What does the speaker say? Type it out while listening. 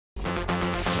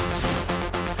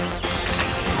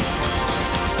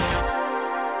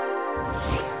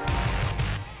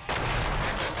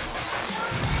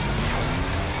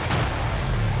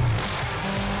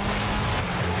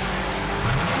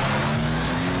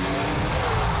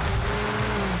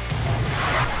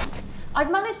I've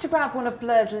managed to grab one of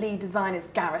Blur's lead designers,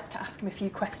 Gareth, to ask him a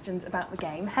few questions about the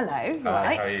game. Hello, you all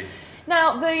right? Hi.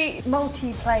 Now, the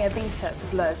multiplayer beta for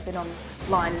Blur's been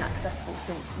online and accessible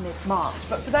since mid-March,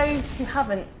 but for those who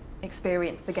haven't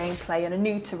experienced the gameplay and are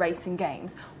new to racing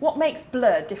games, what makes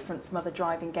Blur different from other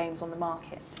driving games on the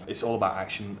market? It's all about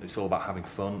action, it's all about having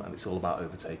fun, and it's all about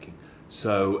overtaking.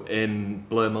 So in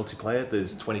Blur multiplayer,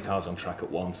 there's 20 cars on track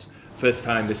at once. First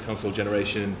time this console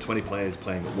generation, 20 players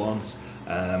playing at once.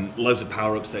 Loads of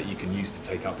power-ups that you can use to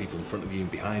take out people in front of you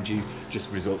and behind you.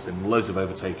 Just results in loads of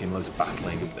overtaking, loads of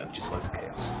battling, and just loads of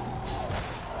chaos.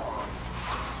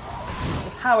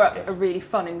 Power-ups are really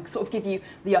fun and sort of give you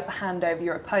the upper hand over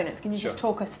your opponents. Can you just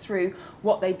talk us through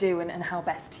what they do and how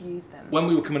best to use them? When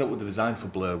we were coming up with the design for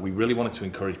Blur, we really wanted to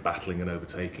encourage battling and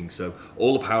overtaking. So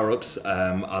all the power-ups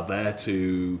are there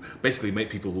to basically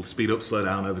make people speed up, slow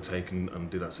down, overtake and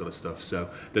do that sort of stuff. So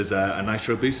there's a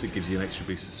nitro boost that gives you an extra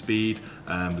boost of speed.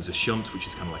 There's a shunt, which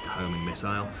is kind of like a homing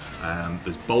missile.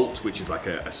 There's bolt, which is like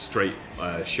a straight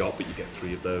shot, but you get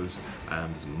 3 of those.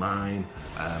 There's a mine,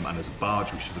 and there's a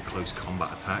barge, which is a close combat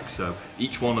attack. So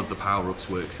each one of the power-ups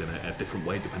works in a different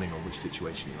way depending on which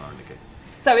situation you are in the game.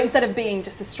 So instead of being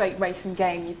just a straight racing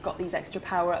game, you've got these extra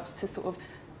power-ups to sort of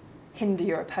hinder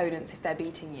your opponents if they're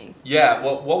beating you. Yeah,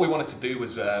 well, what we wanted to do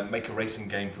was make a racing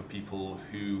game for people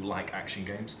who like action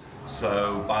games.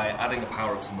 So by adding the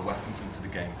power-ups and the weapons into the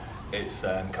game, it's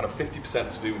kind of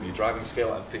 50% to do with your driving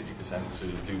skill and 50% to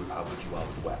do with how good you are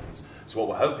with the weapons. So what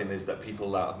we're hoping is that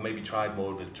people that have maybe tried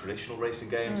more of the traditional racing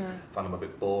games, found them a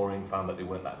bit boring, found that they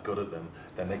weren't that good at them,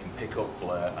 then they can pick up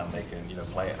Blur and they can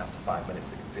play it, and after 5 minutes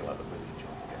they can feel like they're really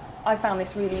enjoying the game. I found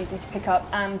this really easy to pick up,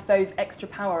 and those extra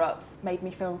power-ups made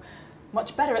me feel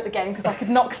much better at the game because I could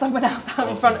knock someone else out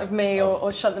in front of me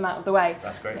or shut them out of the way.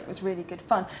 That's great. And it was really good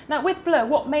fun. Now with Blur,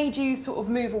 what made you sort of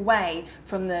move away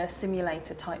from the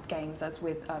simulator type games as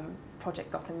with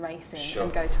Project Gotham Racing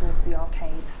and go towards the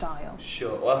arcade style?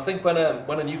 Sure. Well, I think when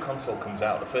a new console comes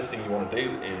out, the first thing you want to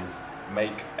do is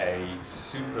make a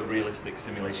super realistic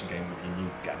simulation game with your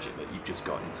new gadget that you've just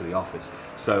got into the office.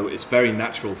 So it's very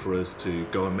natural for us to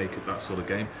go and make that sort of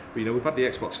game. But we've had the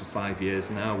Xbox for 5 years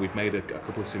now. We've made a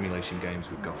couple of simulation games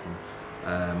with Gotham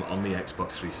on the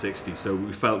Xbox 360. So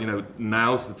we felt,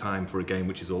 now's the time for a game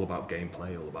which is all about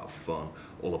gameplay, all about fun,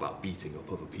 all about beating up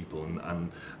other people,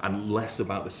 and less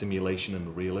about the simulation and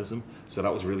the realism. So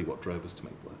that was really what drove us to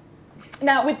make Blur.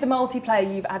 Now, with the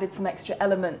multiplayer, you've added some extra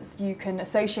elements. You can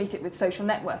associate it with social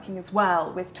networking as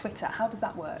well, with Twitter. How does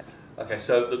that work? Okay,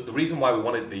 so the reason why we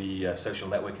wanted the social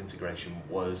network integration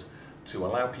was to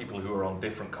allow people who are on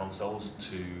different consoles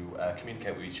to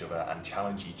communicate with each other and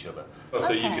challenge each other.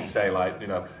 So you could say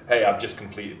hey, I've just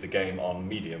completed the game on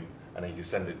Medium, and then you can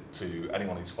send it to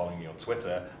anyone who's following you on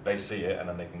Twitter. They see it, and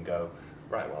then they can go,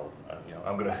 right, well,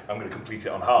 I'm gonna complete it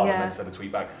on hard and then send a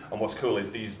tweet back. And what's cool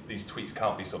is these tweets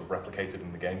can't be sort of replicated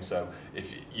in the game. So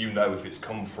if if it's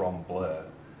come from Blur,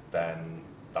 then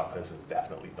that person's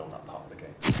definitely done that part of the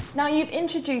game. Now you've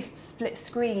introduced split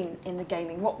screen in the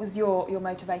gaming. What was your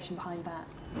motivation behind that?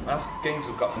 As games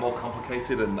have got more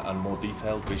complicated and more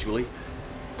detailed visually,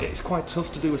 it's quite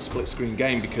tough to do a split screen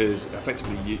game because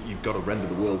effectively you've got to render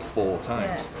the world 4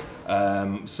 times.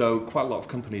 So quite a lot of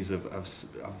companies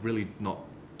have really not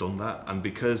done that, and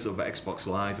because of Xbox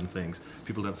Live and things,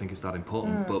 people don't think it's that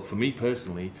important. But for me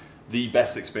personally, the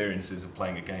best experiences of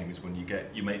playing a game is when you get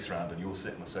your mates around and you all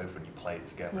sit on the sofa and you play it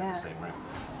together in the same room.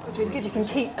 It's really good. You can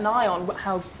keep an eye on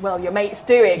how well your mate's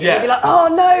doing. And you'll be like, oh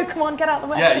no, come on, get out of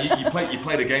the way. Yeah, you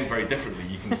play the game very differently.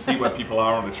 You can see where people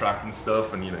are on the track and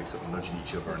stuff, and sort of nudging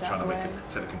each other and trying to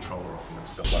take the controller off them and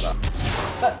stuff like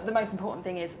that. But the most important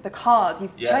thing is the cars.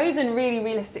 You've chosen really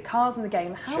realistic cars in the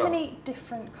game. How many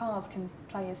different cars can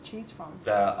players choose from?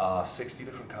 There are 60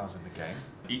 different cars in the game.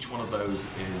 Each one of those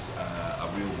is a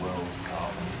real-world car,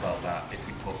 and we felt that if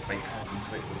we put fake cars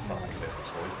into it, it would have felt like a bit of a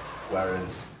toy.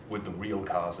 Whereas with the real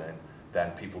cars in,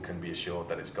 then people can be assured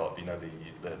that it's got the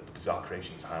Bizarre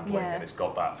Creations handling, and it's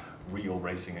got that real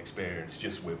racing experience,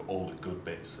 just with all the good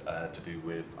bits to do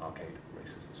with arcade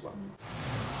races as well.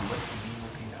 We went for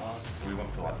mean-looking cars, so we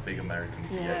went for like big American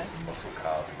V8s and muscle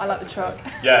cars. I like the truck.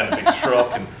 Yeah, and the big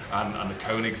truck and the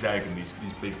Koenigsegg and these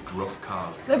big gruff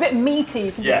cars. They're a bit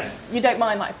meaty. You don't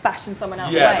mind like bashing someone out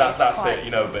of the way. Yeah, that's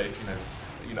it. But if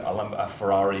a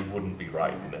Ferrari wouldn't be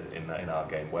right in our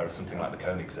game, whereas something like the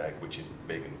Koenigsegg, which is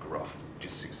big and gruff,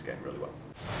 just suits the game really well.